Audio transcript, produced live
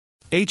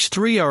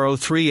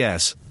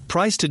H3RO3S,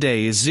 price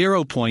today is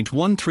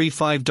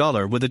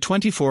 $0.135 with a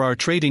 24-hour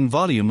trading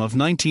volume of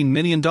 $19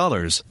 million.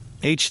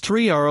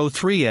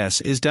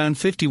 H3RO3S is down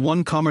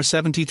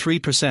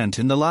 51.73%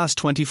 in the last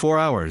 24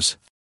 hours.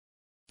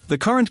 The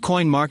current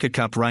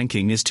CoinMarketCap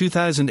ranking is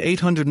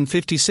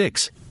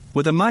 2,856,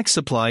 with a max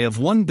supply of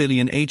 1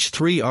 billion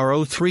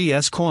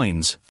H3RO3S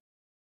coins.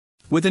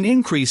 With an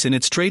increase in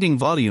its trading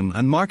volume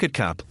and market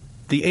cap,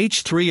 the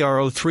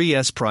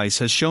H3RO3S price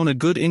has shown a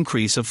good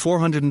increase of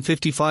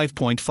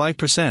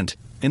 455.5%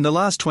 in the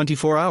last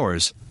 24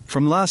 hours.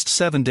 From last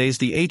 7 days,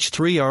 the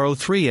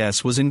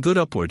H3RO3S was in good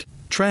upward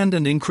trend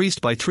and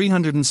increased by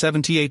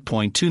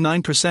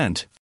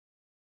 378.29%.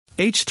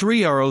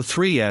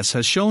 H3RO3S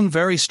has shown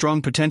very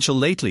strong potential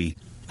lately,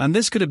 and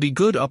this could be a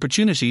good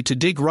opportunity to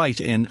dig right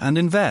in and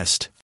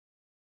invest.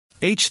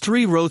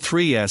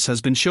 H3RO3S has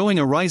been showing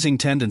a rising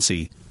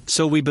tendency,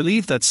 so we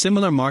believe that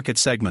similar market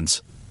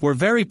segments were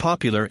very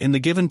popular in the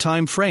given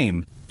time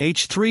frame.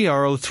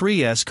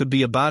 H3RO3S could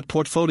be a bad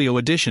portfolio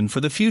addition for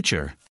the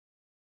future.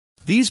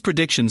 These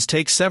predictions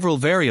take several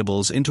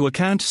variables into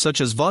account, such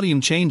as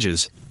volume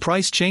changes,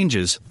 price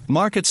changes,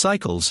 market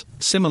cycles,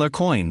 similar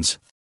coins.